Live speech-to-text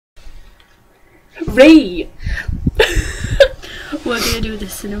Right. We're gonna do the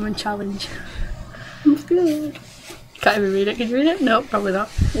cinnamon challenge. I'm scared. Can't even read it. Can you read it? No, probably not.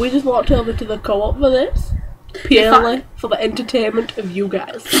 We just walked over to the co-op for this. Purely for the entertainment of you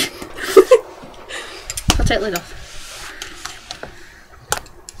guys. I'll take the lid off.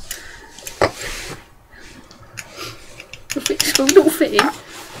 It's don't fit in.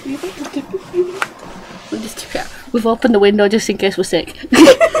 We'll just tip it out. We've opened the window just in case we're sick. Is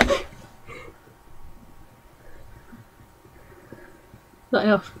that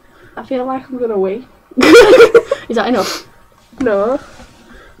enough? I feel like I'm gonna wee. Is that enough? No.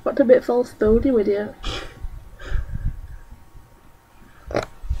 What a bit full spoony with you.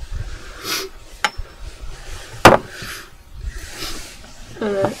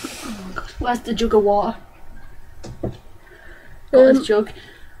 Alright. Oh God. Where's the jug of water? Got this jug.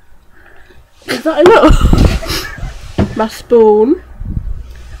 Is that enough? My spoon.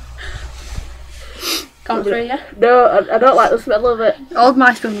 Count three, yeah? No, I don't like the smell of it. Hold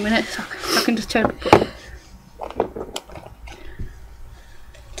my spoon a minute so I can just turn it.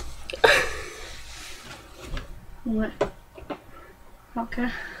 Right. Okay.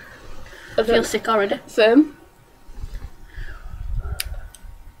 I feel sick already. Same.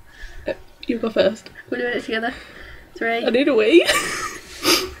 You go first. We're doing it together. I 3, need a wee.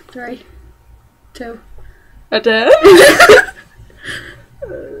 3, 2. I do.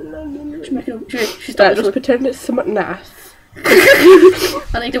 She's Right, just pretend it's something nice.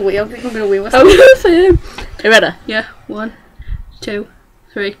 I need to wee. I think I'm gonna wee myself. I'm gonna say him. You ready? Yeah. 1, 2,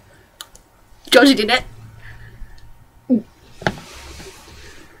 3. Georgie did it.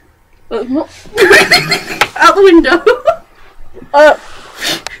 What? Out the window.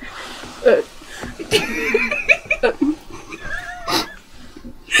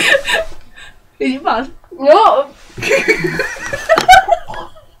 Is it bad? No.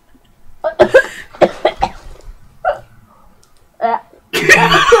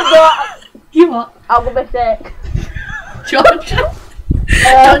 You what? I'm gonna be sick. George.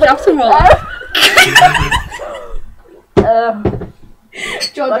 George, have some water.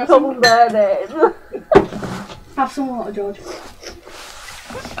 George, My have some, tongue's burning. have some water, George.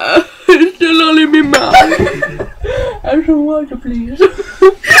 It's still all in my mouth. Have some water, please. Open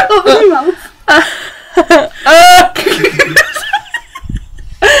your mouth.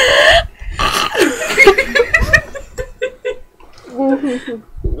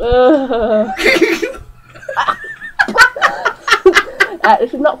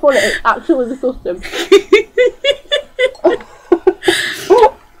 This is not funny, it's actually disgusting.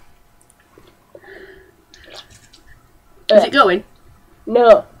 Is it going?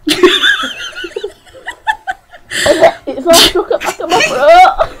 No. It's all stuck at the back of my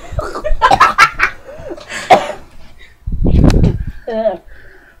throat.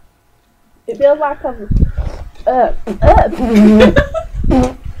 It feels like I'm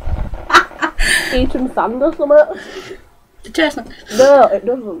eating sand or something. The taste nice. No, it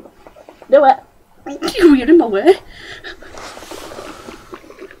doesn't. Do it. You're in my way.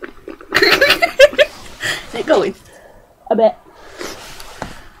 Is it going? A bit.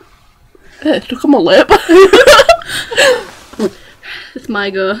 It's stuck on my lip. It's my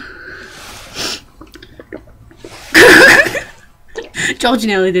go. George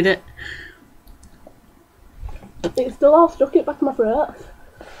nearly did it. It's still all stuck at the back of my throat.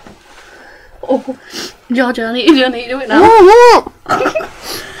 Oh, George, I need to do it now.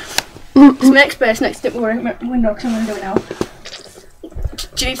 Just make space next to the window because I'm going to do it now.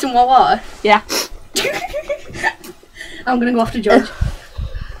 Do you need some more water? Yeah. I'm going to go after George.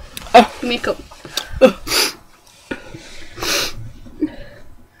 Give me a cup.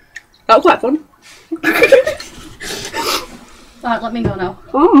 That was quite fun. Alright, let me go now.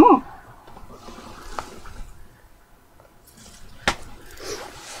 Mm-hmm.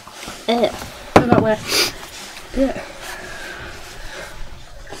 Go that way. Yeah.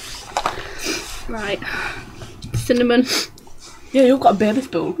 Right. Cinnamon. Yeah, you've got a baby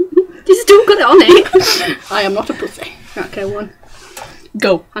spoon. You still got it on it. I am not a pussy. Right, okay, 1.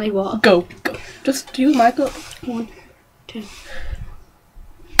 Go. I need water. Go. Go. Just use my cup. 1, 2.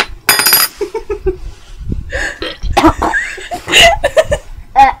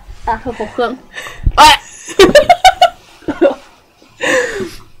 That's a fucking.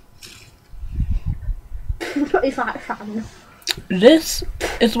 It's like sand. This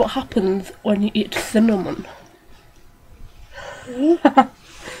is what happens when you eat cinnamon.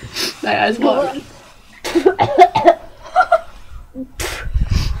 That is what.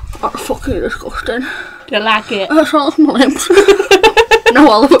 That's fucking disgusting. Do you like it? That's all my lips. No,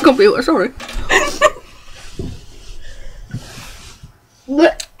 all of a computer, sorry.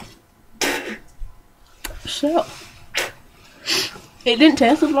 so. It didn't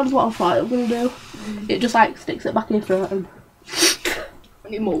taste as bad as what I thought it was gonna do. It just like sticks it back in your throat and I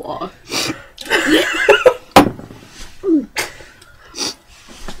need more water.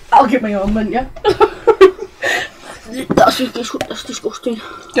 I'll get my own, wouldn't you? That's disgusting.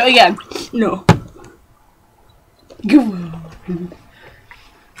 Do it again. No. Go on.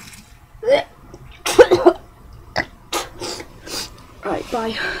 Right,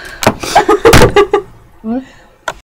 bye. What?